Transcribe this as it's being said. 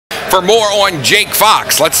for more on Jake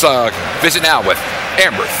Fox. Let's visit now with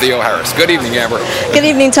Amber Theoharis. Good evening, Amber. Good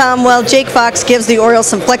evening, Tom. Well, Jake Fox gives the Orioles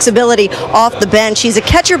some flexibility off the bench. He's a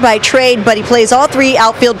catcher by trade, but he plays all three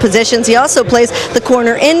outfield positions. He also plays the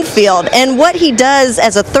corner infield. And what he does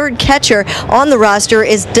as a third catcher on the roster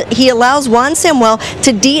is he allows Juan Samuel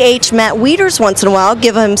to DH Matt Wieters once in a while,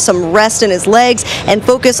 give him some rest in his legs, and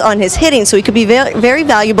focus on his hitting. So he could be very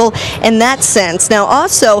valuable in that sense. Now,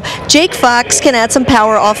 also, Jake Fox can add some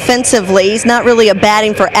power offensively. He's not really a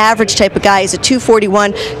batting for average type of guy. He's a 241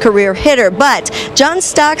 career hitter. But John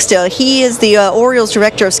Stockstill, he is the Orioles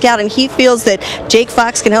director of scouting. He feels that Jake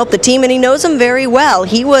Fox can help the team, and he knows him very well.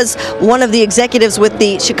 He was one of the executives with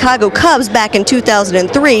the Chicago Cubs back in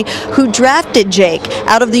 2003 who drafted Jake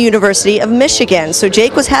out of the University of Michigan. So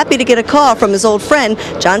Jake was happy to get a call from his old friend,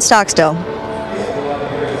 John Stockstill.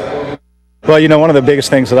 Well, you know, one of the biggest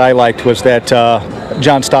things that I liked was that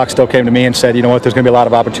John Stockstill came to me and said, you know what, there's going to be a lot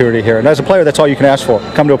of opportunity here. And as a player, that's all you can ask for.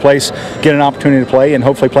 Come to a place, get an opportunity to play, and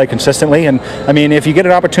hopefully play consistently. And I mean, if you get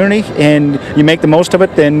an opportunity and you make the most of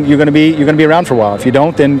it, then you're going to be around for a while. If you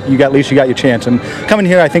don't, then at least you got your chance. And coming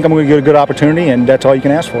here, I think I'm going to get a good opportunity, and that's all you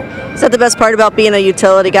can ask for. Is that the best part about being a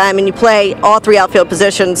utility guy? I mean, you play all three outfield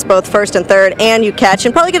positions, both first and third, and you catch,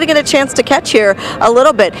 and probably going to get a chance to catch here a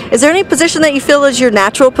little bit. Is there any position that you feel is your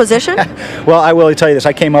natural position? Well, I will tell you this.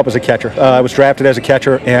 I came up as a catcher. I was drafted as a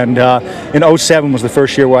catcher, and in '07 was the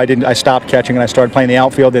first year where I stopped catching and I started playing the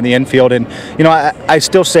outfield and the infield. And you know, I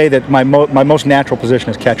still say that my most natural position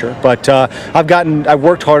is catcher. But I've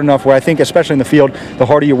worked hard enough where I think, especially in the field, the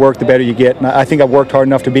harder you work, the better you get. And I think I've worked hard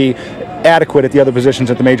enough to be adequate at the other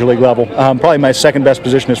positions at the major league level. Probably my second best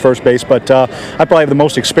position is first base, but I probably have the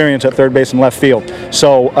most experience at third base and left field.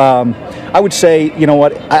 So I would say, you know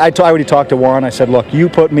what, I already talked to Juan. I said, look, you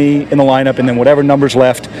put me in the lineup, and then whatever number's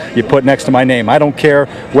left, you put next to my name. I don't care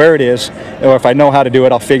where it is, or if I know how to do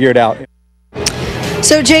it, I'll figure it out.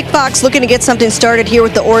 So Jake Fox looking to get something started here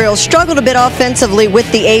with the Orioles. Struggled a bit offensively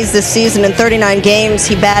with the A's this season. In 39 games,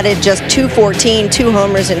 he batted just .214, 2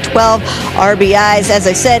 homers and 12 RBIs. As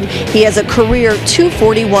I said, he has a career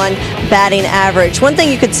 .241 batting average. One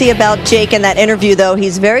thing you could see about Jake in that interview, though,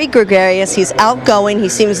 he's very gregarious, he's outgoing, he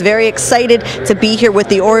seems very excited to be here with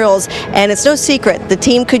the Orioles, and it's no secret the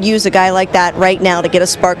team could use a guy like that right now to get a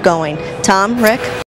spark going. Tom, Rick?